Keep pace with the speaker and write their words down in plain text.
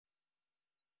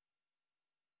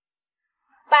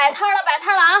摆摊了，摆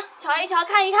摊了啊！瞧一瞧，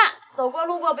看一看，走过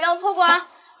路过不要错过啊！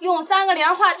用3个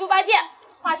0画猪八戒，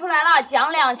画出来了，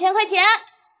奖2000块钱。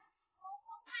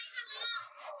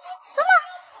什么？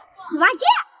猪八戒？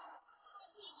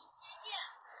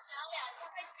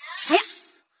哎呀，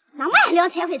哪么还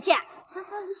2000块钱？这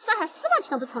算啥死么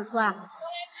听不清楚啊！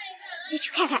你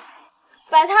去看看。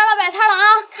摆摊了，摆摊了啊！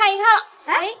看一看了。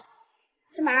哎，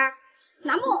什么？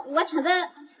那么我听着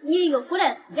你又付了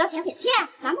2000块钱，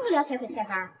哪么个2000块钱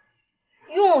法？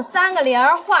用3个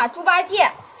0画猪八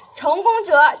戒，成功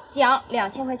者奖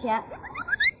2000块钱。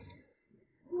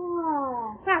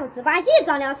哦，画个猪八戒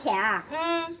涨2000啊？还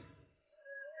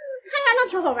能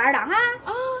挺好玩的哈？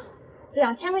啊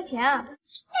，2000块钱。那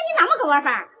你哪么个玩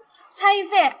法？参与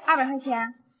费200块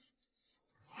钱。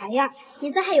哎呀，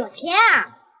你这还有钱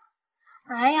啊？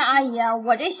哎呀，阿姨，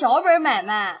我这小本买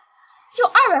卖就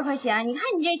200块钱，你看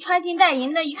你这穿金戴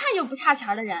银的，一看就不差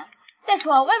钱的人。再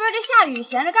说外边这下雨，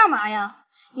闲着干嘛呀？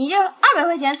你这200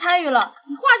块钱参与了，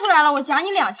你画出来了，我奖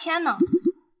你2000呢。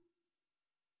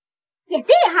也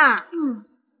对哈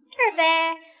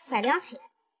，200换2000，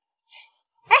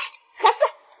哎，合适，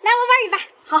来我玩一把。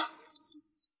好。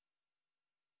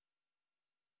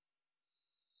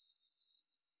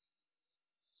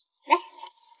来，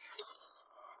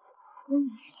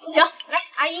行，来，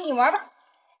阿姨你玩吧。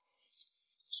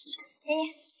给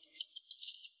你。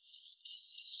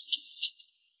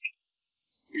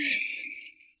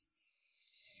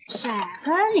3个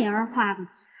0画个猪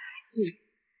八戒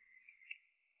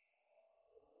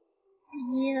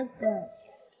，1个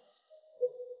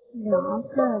2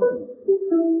个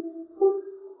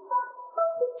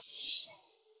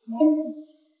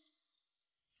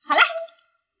好了，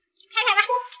看看吧。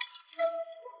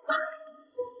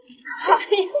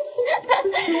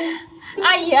阿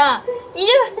姨，你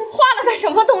这画了个什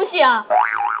么东西啊？猪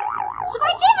八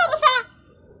戒吗？不是？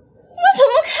我怎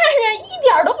么看着一点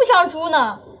都不像猪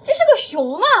呢？这是个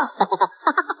熊吗？不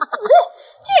对，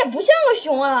这也不像个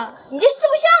熊啊！你这四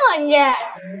不像啊！你这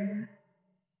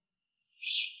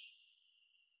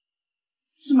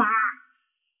什么？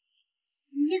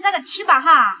你这个题吧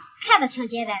哈，看着挺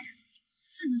简单的，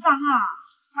实质上哈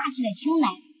画起来挺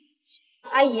难。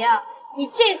阿姨，你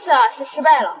这次是失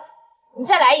败了，你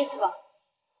再来一次吧。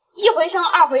1回生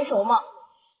2回熟嘛，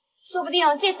说不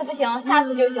定这次不行，下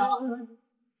次就行了。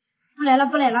不来了，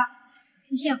不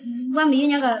行，我没有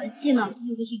那个技能，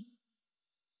不行，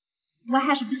我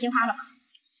还是不喜欢了吧。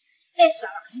再说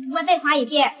了，我再画一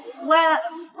遍，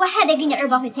我还得给你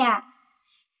200块钱。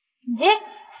你这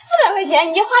400块钱，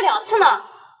你这画2次呢，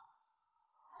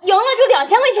赢了就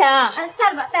2000块钱。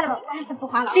算了吧，我还是不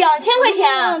画了。2000块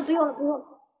钱。不用了。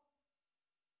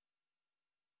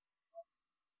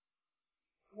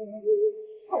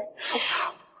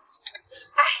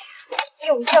哎，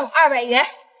又挣200元，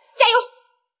加油！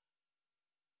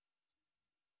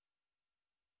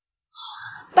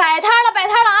摆摊了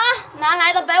啊！南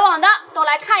来的北往的都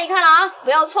来看一看了啊！不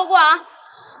要错过啊！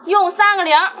用3个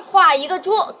0画一个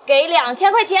猪，给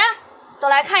2000块钱，都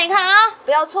来看一看啊！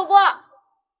不要错过。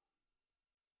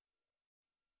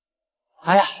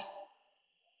哎呀，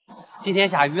今天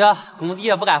下雨，工地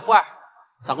也不干活，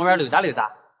上公园溜达溜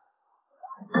达。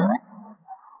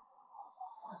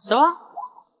什么？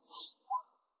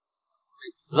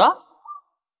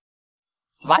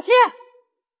猪八戒？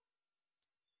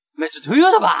卖猪头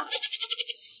肉的吧？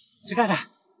去看看。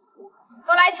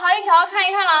都来瞧一瞧，看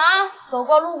一看了啊！走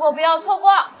过路过不要错过。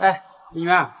哎，林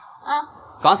媛啊，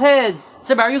刚才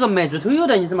这边有个卖猪头肉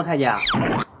的，你怎么看见啊？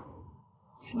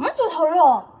什么猪头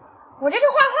肉？我这是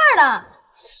画画的。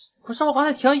不是，我刚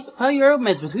才听好像有人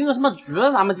卖猪头肉，什么猪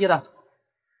怎么地的？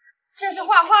这是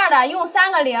画画的，用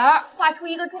3个0画出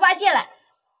一个猪八戒来。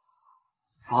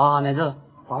啊，那这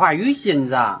画画游戏你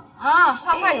知道？啊，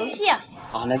画画游戏。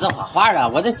啊，那这画画的，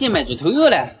我这寻卖猪头肉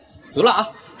嘞。走了啊！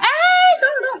哎，等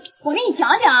会，我给你讲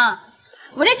讲，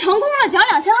我这成功了，奖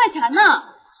2000块钱呢。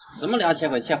什么2000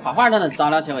块钱？画画的能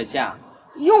涨2000块钱？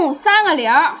用3个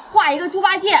0画一个猪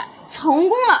八戒，成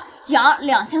功了，奖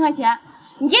2000块钱。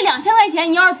你这2000块钱，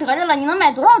你要是得着了，你能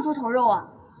买多少猪头肉啊？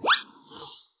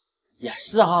也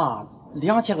是哈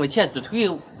，2000块钱猪头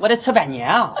肉，我得吃半年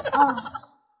啊！啊，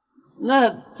那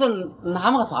这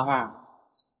哪么个算法？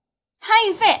参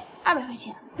与费200块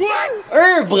钱。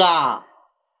200？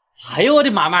哎呦我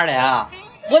的妈妈嘞！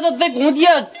我这在工地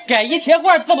干一天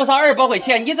活，值不上200块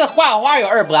钱，你这画要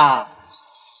200？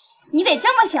你得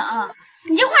这么想，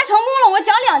你这画成功了，我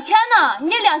奖2000呢。你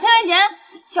这2000块钱，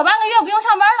小半个月不用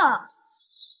上班了。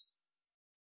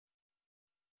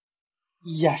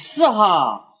也是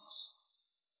哈，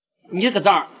你这个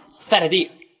账算的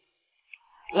对。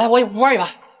来，我玩一把。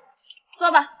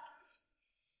说吧。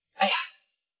哎呀，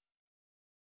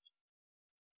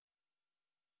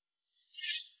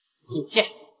你去，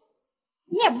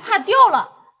你也不怕掉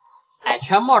了？安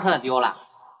全帽它都丢了。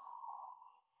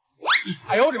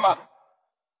哎呦我的妈！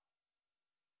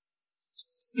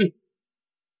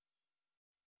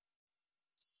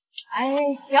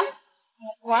哎，行，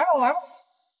玩吧玩吧。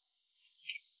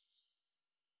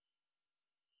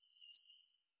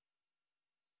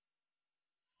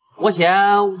我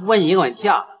先问你一个问题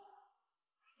啊。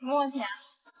什么问题啊？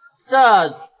这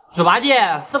猪八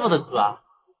戒是不是猪？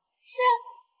是。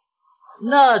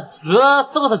那猪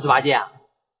是不是猪八戒？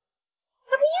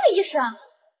这不一个意思啊？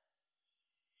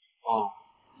哦，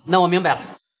那我明白了。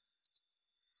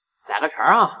3个圈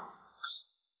啊。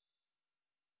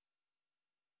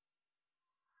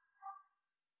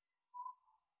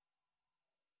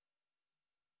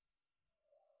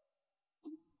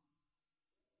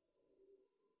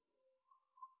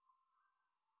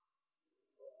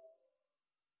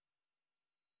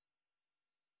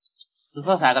是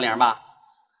这3个零吧？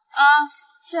啊，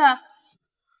是。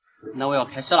那我要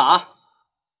开始了啊。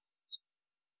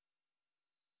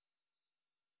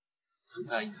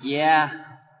1。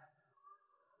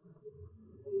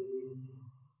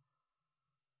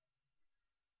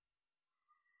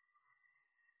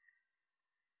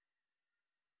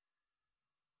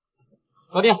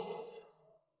搞定。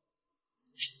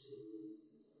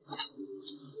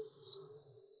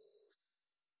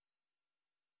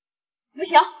不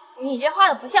行，你这画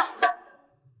的不像。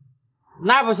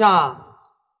哪不像？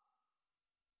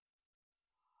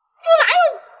猪哪有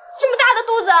这么大的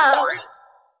肚子啊？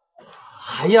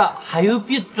哎呀，还有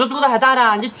比猪肚子还大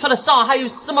的？你除了象，还有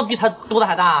什么比它肚子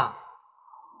还大？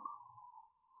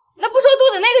那不说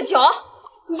肚子，那个脚，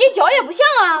你这脚也不像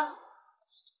啊。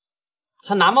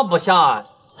它哪么不像啊？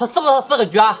它是不是4个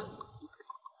脚？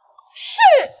是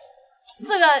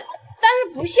4个，但是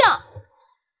不像。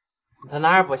它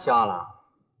哪儿不像了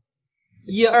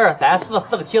？1、2、3、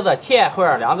4，4个蹄子，前后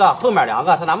2个，后面2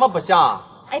个，它哪么不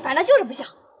像？哎，反正就是不像。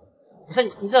不是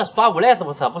你这耍无赖是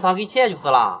不是？不想给钱就是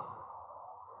了。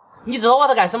你知道我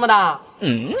是干什么的？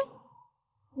你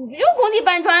不就工地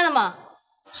搬砖的吗？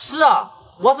是啊，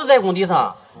我是在工地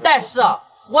上，但是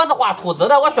我是画图纸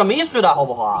的，我学美术的，好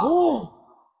不好？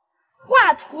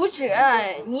画图纸，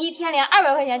你一天连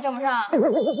200块钱挣不上。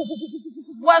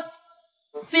我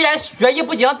虽然学艺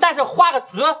不精，但是画个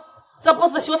猪，这不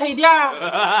是秀才一点儿？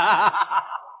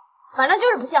反正就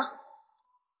是不像。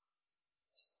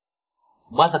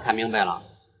我是看明白了，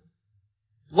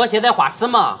我现在画什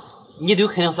么，你都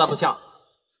肯定说不像。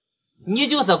你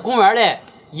就是公园的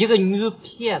一个女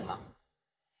骗子，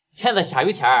前次下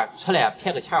雨天出来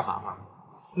骗个钱花花。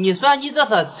你说你这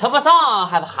是吃不上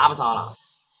还是哈不上了？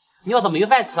你要是没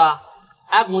饭吃，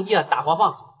俺工地大伙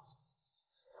房，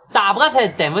大菠菜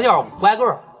炖不掉管够，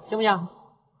行不行？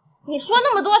你说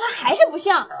那么多，他还是不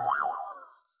像。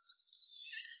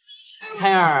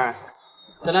看样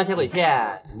这2000块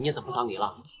钱你是不想给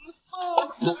了。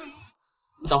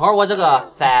正好我这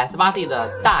个38岁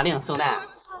的大龄剩男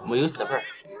没有媳妇儿，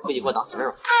回去给我当媳妇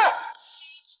儿吧。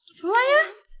什么玩意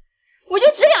儿？我就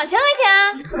值2000块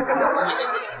钱？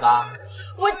是吧？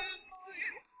我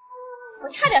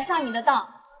差点上你的当。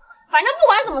反正不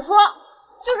管怎么说，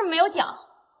就是没有奖，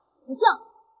不像。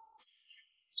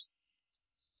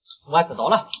我知道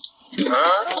了。你干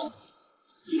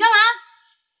嘛？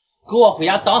给我回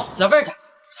家当媳妇儿去。你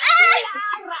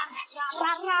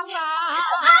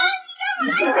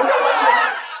干嘛？